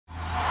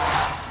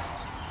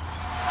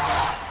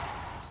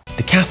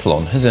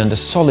Decathlon has earned a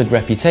solid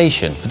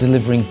reputation for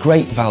delivering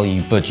great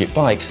value budget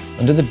bikes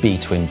under the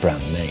B-Twin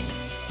brand name.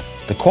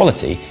 The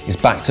quality is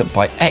backed up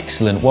by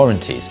excellent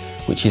warranties,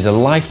 which is a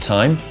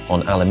lifetime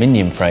on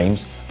aluminium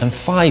frames and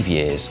 5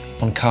 years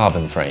on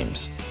carbon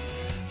frames.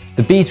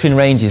 The B-Twin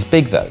range is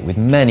big though, with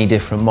many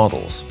different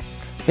models.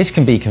 This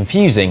can be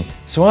confusing,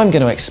 so I'm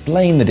going to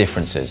explain the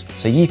differences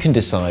so you can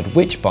decide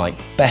which bike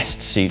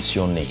best suits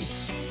your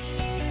needs.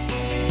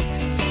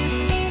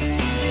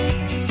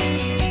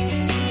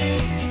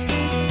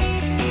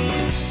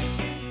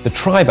 The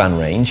Triban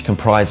range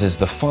comprises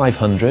the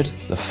 500,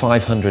 the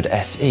 500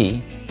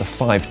 SE, the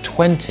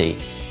 520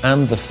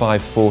 and the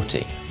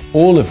 540,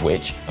 all of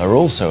which are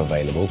also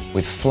available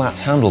with flat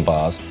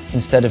handlebars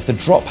instead of the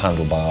drop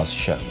handlebars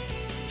shown.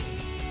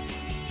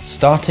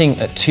 Starting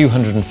at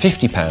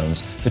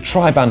 £250, the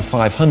Triban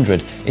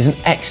 500 is an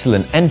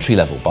excellent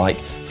entry-level bike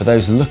for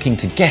those looking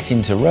to get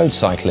into road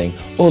cycling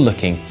or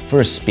looking for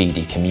a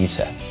speedy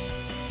commuter.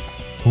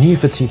 New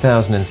for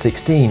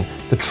 2016,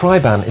 the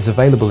Triban is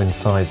available in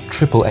size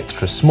triple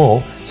extra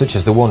small, such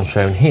as the one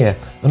shown here,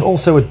 and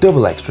also a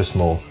double extra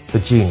small for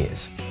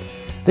juniors.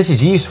 This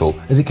is useful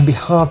as it can be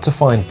hard to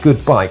find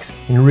good bikes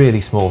in really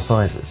small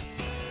sizes.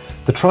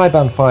 The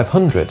Triban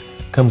 500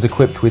 comes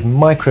equipped with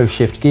micro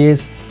shift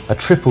gears, a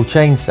triple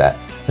chain set,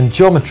 and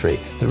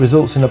geometry that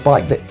results in a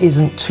bike that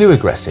isn't too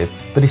aggressive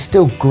but is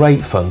still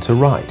great fun to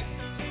ride.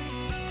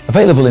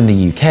 Available in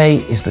the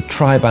UK is the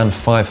Triban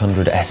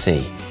 500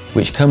 SE,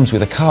 which comes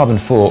with a carbon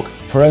fork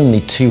for only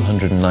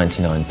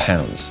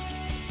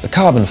 £299. The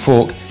carbon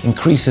fork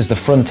increases the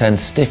front end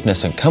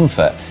stiffness and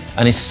comfort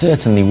and is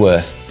certainly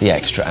worth the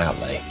extra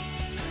outlay.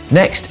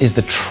 Next is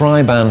the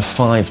Triban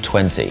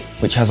 520,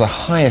 which has a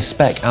higher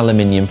spec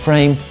aluminium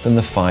frame than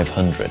the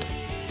 500.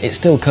 It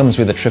still comes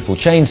with a triple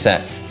chain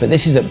set, but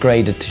this is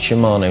upgraded to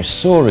Shimano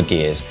Sora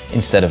gears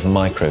instead of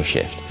micro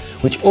shift,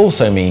 which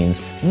also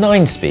means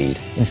 9-speed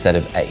instead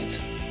of 8.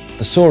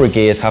 The Sora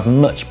gears have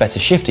much better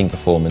shifting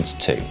performance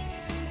too.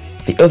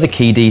 The other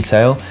key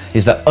detail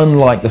is that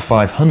unlike the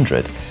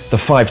 500, the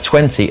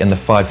 520 and the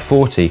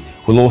 540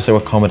 will also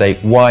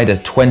accommodate wider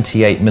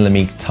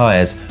 28mm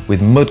tyres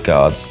with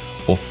mudguards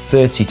or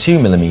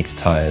 32mm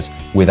tyres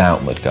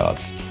without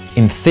mudguards.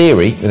 In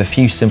theory, with a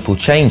few simple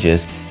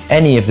changes,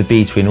 any of the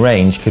B-Twin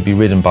range could be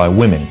ridden by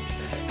women.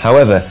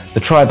 However, the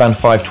Triban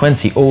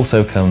 520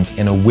 also comes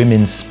in a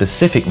women's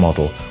specific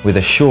model with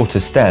a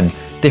shorter stem,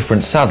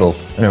 different saddle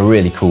and a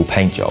really cool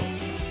paint job.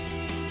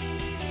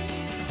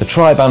 The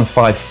Triban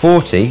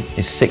 540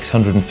 is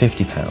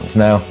 £650.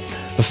 Now,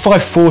 the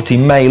 540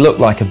 may look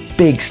like a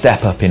big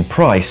step up in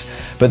price,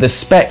 but the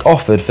spec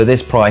offered for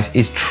this price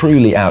is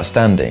truly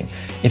outstanding.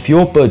 If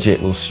your budget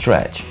will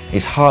stretch,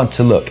 it's hard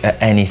to look at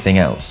anything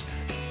else.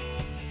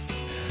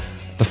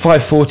 The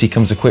 540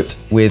 comes equipped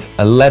with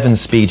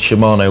 11-speed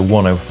Shimano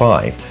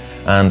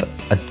 105 and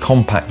a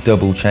compact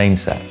double chain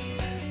set.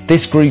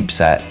 This group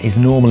set is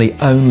normally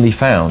only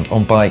found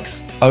on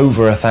bikes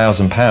over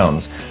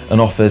 £1,000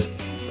 and offers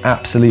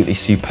absolutely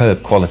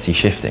superb quality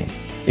shifting.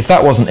 If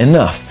that wasn't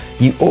enough,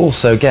 you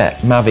also get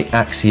Mavic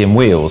Axiom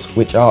wheels,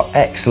 which are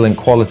excellent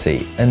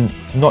quality and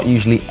not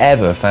usually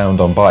ever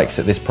found on bikes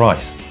at this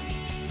price.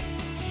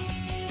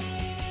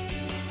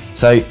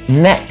 So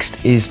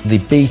next is the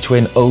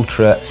B-Twin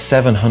Ultra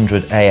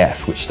 700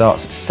 AF, which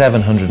starts at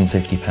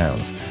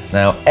 £750.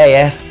 Now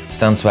AF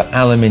stands for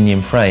aluminium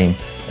frame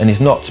and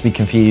is not to be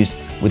confused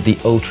with the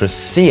Ultra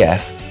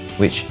CF,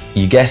 which,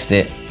 you guessed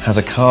it, has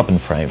a carbon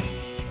frame.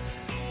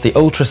 The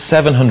Ultra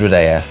 700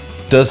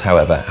 AF does,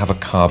 however, have a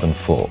carbon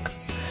fork.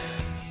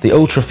 The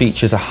Ultra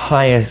features a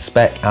higher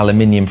spec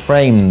aluminium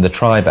frame than the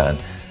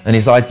Triban and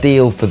is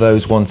ideal for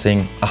those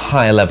wanting a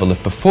higher level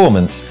of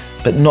performance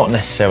but not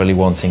necessarily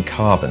wanting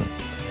carbon.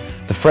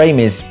 The frame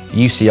is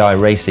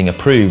UCI Racing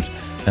approved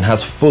and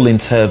has full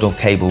internal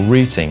cable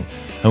routing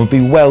and would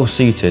be well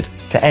suited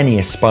to any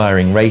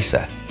aspiring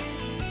racer.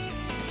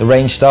 The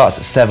range starts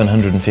at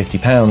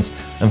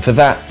 £750 and for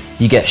that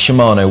you get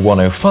Shimano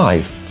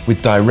 105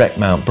 with direct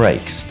mount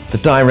brakes. The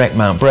direct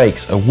mount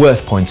brakes are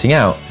worth pointing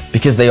out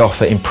because they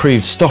offer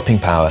improved stopping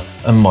power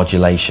and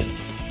modulation.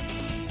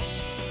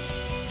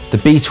 The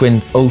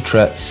B-Twin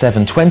Ultra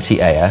 720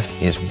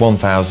 AF is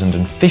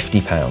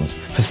 £1,050.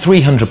 For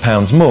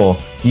 £300 more,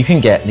 you can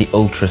get the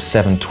Ultra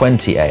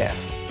 720 AF.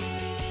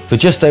 For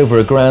just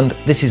over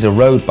 £1,000, this is a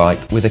road bike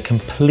with a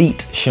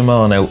complete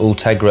Shimano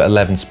Ultegra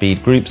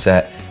 11-speed group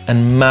set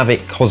and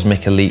Mavic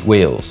Cosmic Elite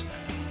wheels.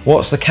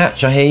 What's the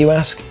catch, I hear you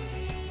ask?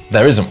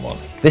 There isn't one.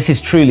 This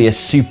is truly a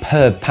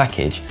superb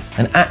package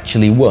and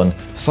actually won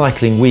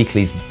Cycling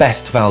Weekly's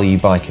Best Value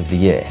Bike of the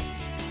Year.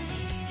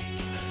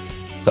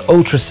 The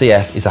Ultra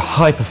CF is a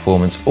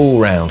high-performance,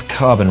 all-round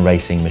carbon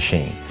racing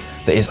machine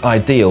that is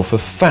ideal for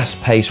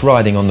fast-paced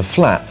riding on the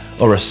flat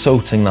or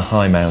assaulting the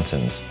high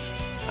mountains.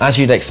 As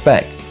you'd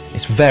expect,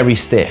 it's very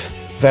stiff,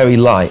 very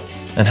light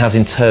and has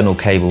internal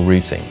cable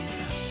routing.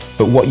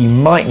 But what you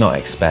might not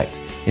expect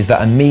is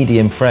that a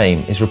medium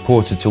frame is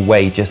reported to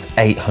weigh just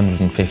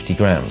 850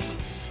 grams.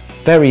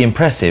 Very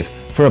impressive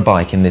for a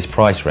bike in this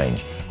price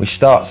range, which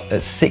starts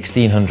at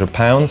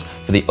 £1,600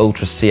 for the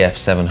Ultra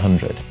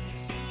CF700.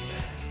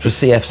 Ultra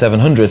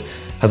CF700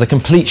 has a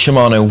complete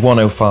Shimano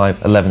 105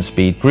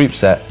 11-speed group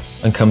set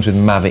and comes with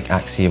Mavic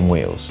Axiom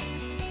wheels.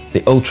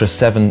 The Ultra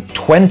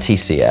 720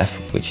 CF,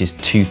 which is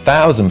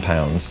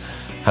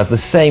 £2,000, has the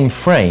same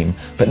frame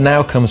but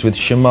now comes with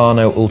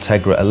Shimano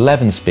Ultegra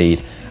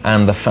 11-speed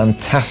and the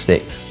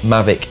fantastic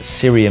Mavic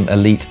Cerium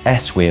Elite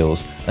S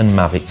wheels and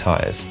Mavic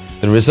tyres.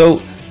 The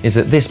result is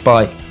that this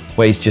bike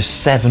weighs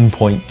just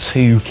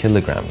 7.2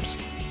 kilograms.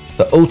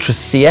 The Ultra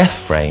CF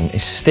frame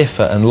is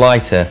stiffer and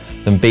lighter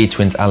than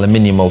B-Twin's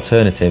aluminium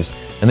alternatives,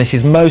 and this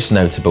is most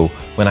notable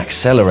when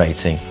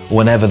accelerating or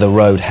whenever the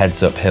road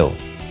heads uphill.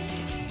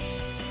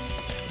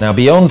 Now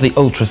beyond the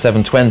Ultra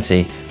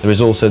 720, there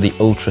is also the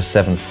Ultra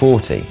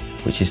 740,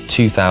 which is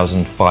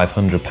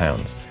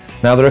 £2,500.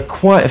 Now there are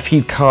quite a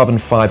few carbon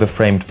fibre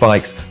framed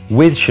bikes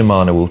with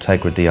Shimano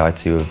Ultegra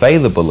Di2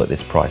 available at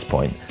this price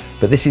point,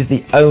 but this is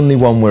the only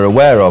one we're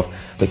aware of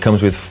that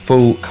comes with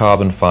full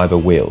carbon fibre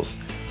wheels.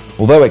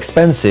 Although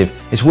expensive,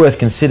 it's worth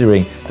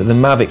considering that the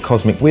Mavic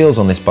Cosmic wheels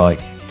on this bike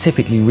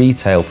typically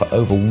retail for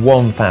over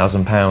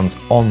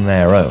 £1,000 on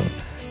their own.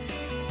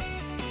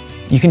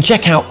 You can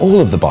check out all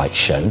of the bikes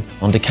shown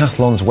on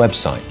Decathlon's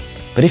website,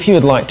 but if you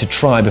would like to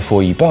try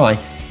before you buy,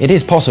 it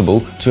is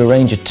possible to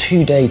arrange a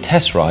 2-day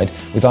test ride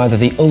with either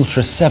the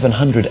Ultra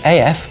 700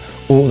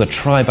 AF or the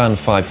Triban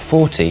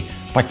 540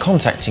 by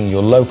contacting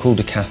your local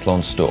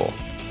Decathlon store.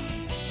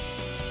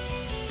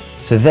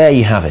 So there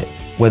you have it.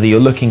 Whether you're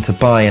looking to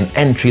buy an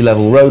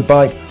entry-level road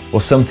bike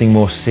or something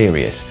more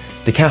serious,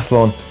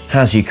 Decathlon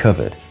has you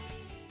covered.